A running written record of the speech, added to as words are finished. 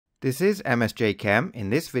This is MSJ Chem.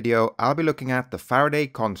 In this video, I'll be looking at the Faraday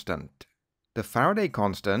constant. The Faraday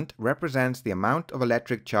constant represents the amount of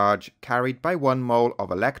electric charge carried by 1 mole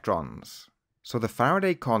of electrons. So the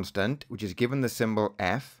Faraday constant, which is given the symbol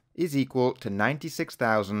F, is equal to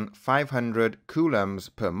 96,500 coulombs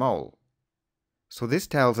per mole. So this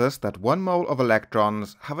tells us that 1 mole of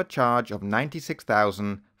electrons have a charge of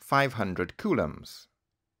 96,500 coulombs.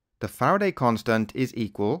 The Faraday constant is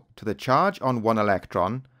equal to the charge on 1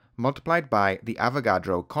 electron multiplied by the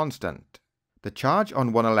Avogadro constant. The charge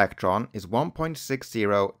on 1 electron is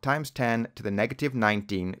 1.60 times 10 to the negative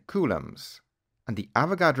 19 coulombs, and the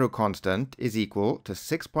Avogadro constant is equal to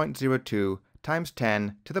 6.02 times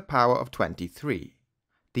 10 to the power of 23.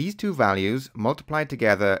 These two values multiplied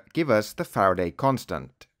together give us the Faraday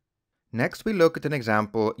constant. Next, we look at an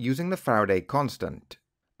example using the Faraday constant.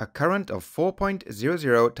 A current of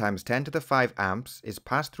 4.00 times 10 to the 5 amps is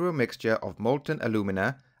passed through a mixture of molten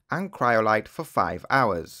alumina and cryolite for 5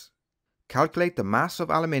 hours. Calculate the mass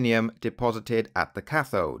of aluminium deposited at the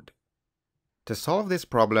cathode. To solve this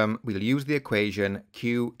problem, we'll use the equation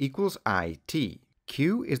Q equals IT.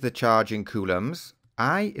 Q is the charge in coulombs,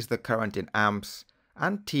 I is the current in amps,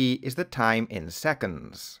 and T is the time in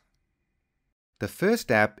seconds. The first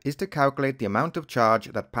step is to calculate the amount of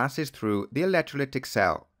charge that passes through the electrolytic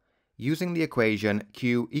cell, using the equation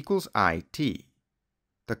Q equals IT.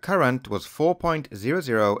 The current was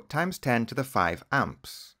 4.00 times 10 to the 5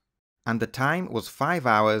 amps, and the time was 5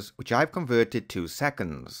 hours, which I've converted to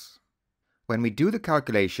seconds. When we do the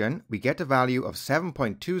calculation, we get a value of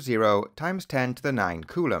 7.20 times 10 to the 9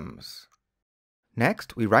 coulombs.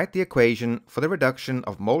 Next, we write the equation for the reduction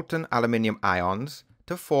of molten aluminium ions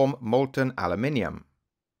to form molten aluminium.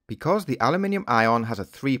 Because the aluminium ion has a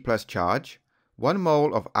 3+ charge, 1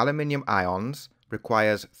 mole of aluminium ions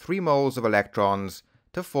requires 3 moles of electrons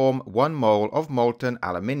to form 1 mole of molten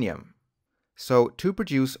aluminium. So to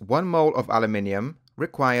produce 1 mole of aluminium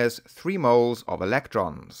requires 3 moles of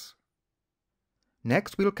electrons.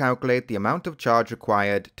 Next, we'll calculate the amount of charge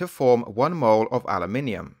required to form 1 mole of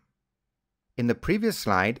aluminium. In the previous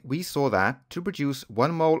slide, we saw that to produce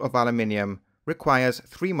 1 mole of aluminium requires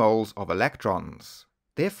 3 moles of electrons.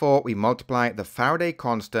 Therefore, we multiply the Faraday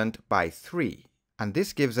constant by 3. And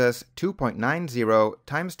this gives us 2.90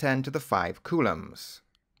 times 10 to the 5 coulombs.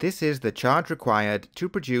 This is the charge required to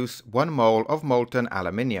produce 1 mole of molten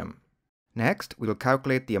aluminium. Next, we'll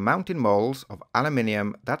calculate the amount in moles of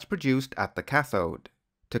aluminium that's produced at the cathode.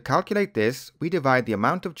 To calculate this, we divide the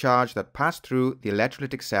amount of charge that passed through the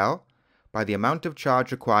electrolytic cell by the amount of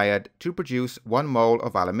charge required to produce 1 mole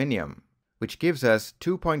of aluminium, which gives us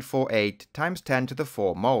 2.48 times 10 to the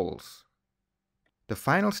 4 moles. The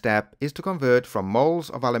final step is to convert from moles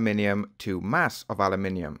of aluminium to mass of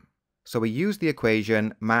aluminium. So we use the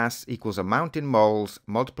equation mass equals amount in moles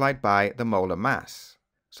multiplied by the molar mass.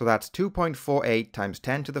 So that's 2.48 times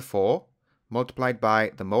 10 to the 4 multiplied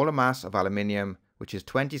by the molar mass of aluminium, which is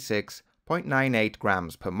 26.98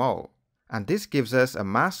 grams per mole. And this gives us a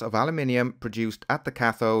mass of aluminium produced at the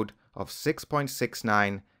cathode of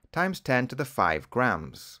 6.69 times 10 to the 5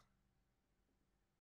 grams.